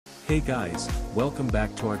Hey guys, welcome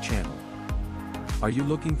back to our channel. Are you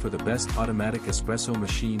looking for the best automatic espresso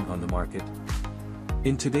machine on the market?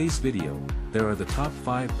 In today's video, there are the top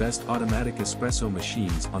 5 best automatic espresso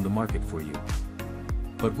machines on the market for you.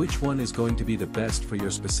 But which one is going to be the best for your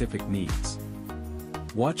specific needs?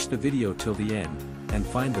 Watch the video till the end, and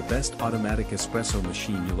find the best automatic espresso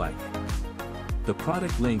machine you like. The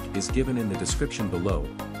product link is given in the description below.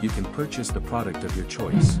 You can purchase the product of your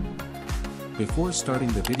choice. Before starting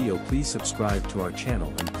the video, please subscribe to our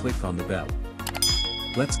channel and click on the bell.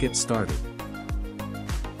 Let's get started.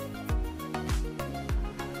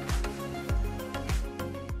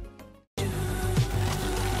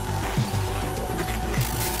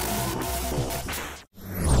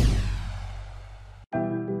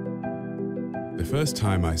 The first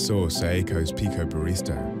time I saw Saeco's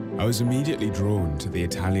PicoBaristo, I was immediately drawn to the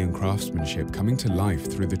Italian craftsmanship coming to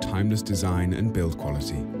life through the timeless design and build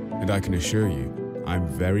quality. And I can assure you, I'm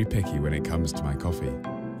very picky when it comes to my coffee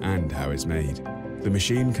and how it's made. The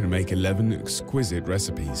machine can make 11 exquisite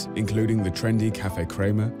recipes, including the trendy cafe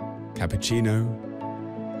crema, cappuccino,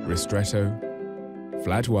 ristretto,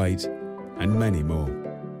 flat white, and many more.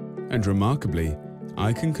 And remarkably,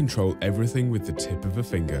 I can control everything with the tip of a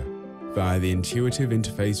finger via the intuitive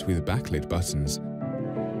interface with backlit buttons.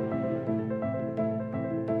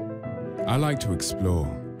 I like to explore,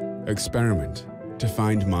 experiment, to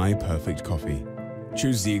find my perfect coffee.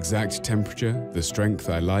 Choose the exact temperature, the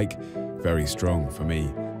strength I like, very strong for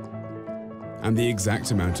me, and the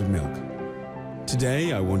exact amount of milk.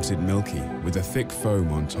 Today I want it milky with a thick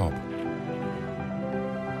foam on top.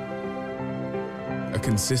 A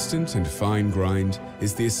consistent and fine grind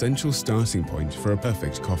is the essential starting point for a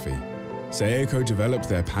perfect coffee. Saeco developed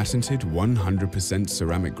their patented 100%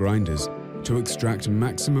 ceramic grinders to extract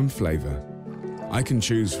maximum flavor. I can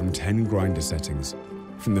choose from 10 grinder settings,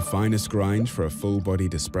 from the finest grind for a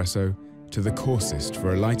full-bodied espresso to the coarsest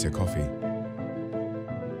for a lighter coffee.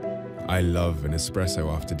 I love an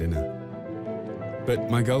espresso after dinner. But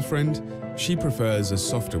my girlfriend, she prefers a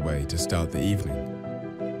softer way to start the evening.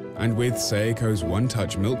 And with Saeco's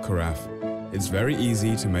one-touch milk carafe, it's very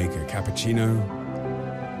easy to make a cappuccino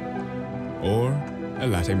or a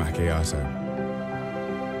latte macchiato.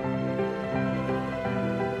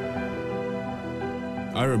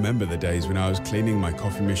 I remember the days when I was cleaning my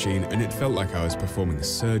coffee machine and it felt like I was performing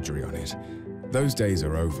surgery on it. Those days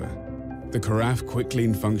are over. The carafe quick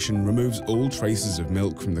clean function removes all traces of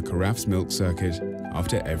milk from the carafe's milk circuit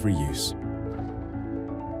after every use.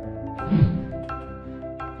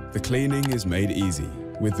 The cleaning is made easy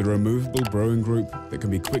with the removable brewing group that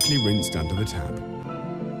can be quickly rinsed under the tap.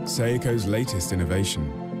 Saeco's latest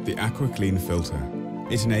innovation, the AquaClean filter.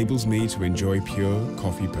 It enables me to enjoy pure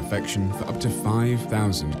coffee perfection for up to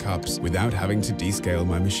 5,000 cups without having to descale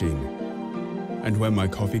my machine. And when my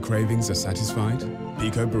coffee cravings are satisfied,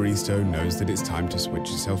 PicoBaristo knows that it's time to switch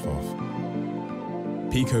itself off.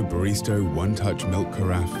 PicoBaristo one-touch milk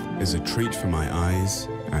carafe is a treat for my eyes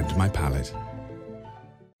and my palate.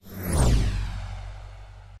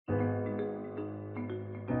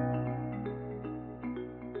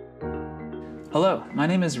 Hello, my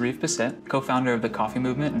name is Reeve Bissett, co-founder of the Coffee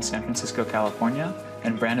Movement in San Francisco, California,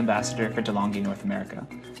 and brand ambassador for DeLonghi North America.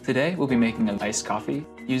 Today, we'll be making an iced coffee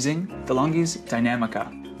using DeLonghi's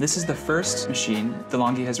Dinamica. This is the first machine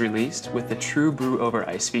DeLonghi has released with the true brew over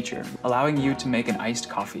ice feature, allowing you to make an iced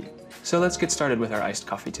coffee. So let's get started with our iced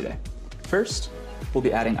coffee today. First, we'll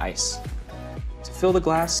be adding ice. To fill the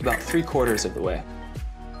glass about 3/4 of the way.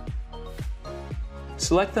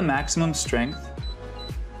 Select the maximum strength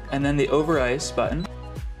and then the over ice button.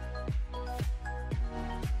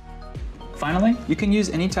 Finally, you can use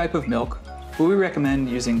any type of milk, but we recommend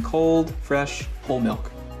using cold, fresh, whole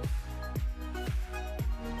milk.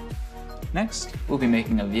 Next, we'll be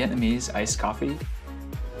making a Vietnamese iced coffee.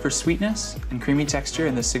 For sweetness and creamy texture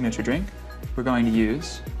in this signature drink, we're going to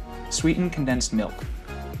use sweetened condensed milk.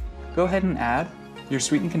 Go ahead and add your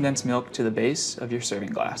sweetened condensed milk to the base of your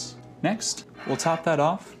serving glass. Next, we'll top that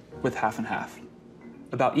off with half and half,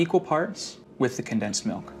 about equal parts with the condensed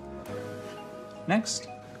milk. Next,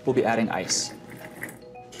 we'll be adding ice.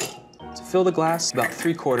 To fill the glass about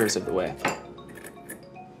 3/4 of the way.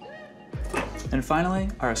 And finally,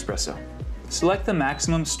 our espresso. Select the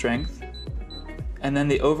maximum strength and then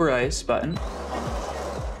the over ice button.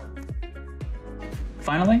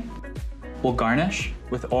 Finally, we'll garnish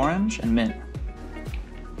with orange and mint.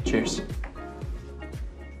 Cheers.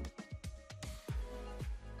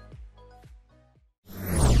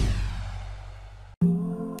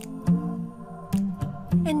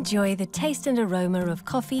 Enjoy the taste and aroma of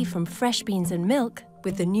coffee from fresh beans and milk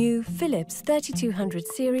with the new Philips 3200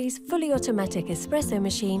 series fully automatic espresso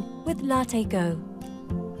machine with Latte Go.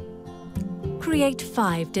 Create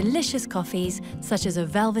 5 delicious coffees, such as a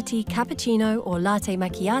velvety cappuccino or latte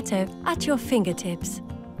macchiato, at your fingertips.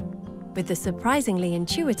 With the surprisingly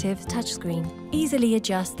intuitive touchscreen, easily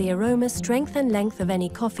adjust the aroma, strength and length of any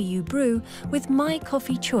coffee you brew with My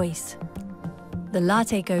Coffee Choice. The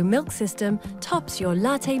Latte Go milk system tops your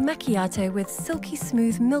latte macchiato with silky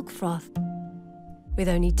smooth milk froth. With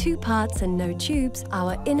only 2 parts and no tubes,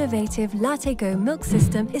 our innovative Latte Go milk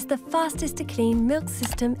system is the fastest to clean milk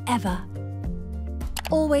system ever.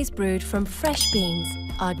 Always brewed from fresh beans,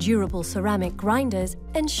 our durable ceramic grinders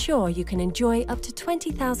ensure you can enjoy up to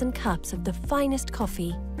 20,000 cups of the finest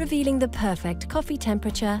coffee, revealing the perfect coffee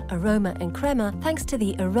temperature, aroma and crema thanks to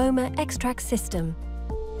the aroma extract system.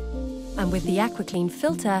 And with the AquaClean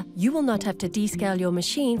filter, you will not have to descale your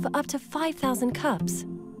machine for up to 5,000 cups.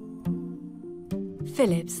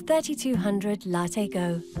 Philips 3200 Latte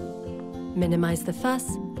Go. Minimize the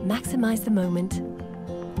fuss, maximize the moment.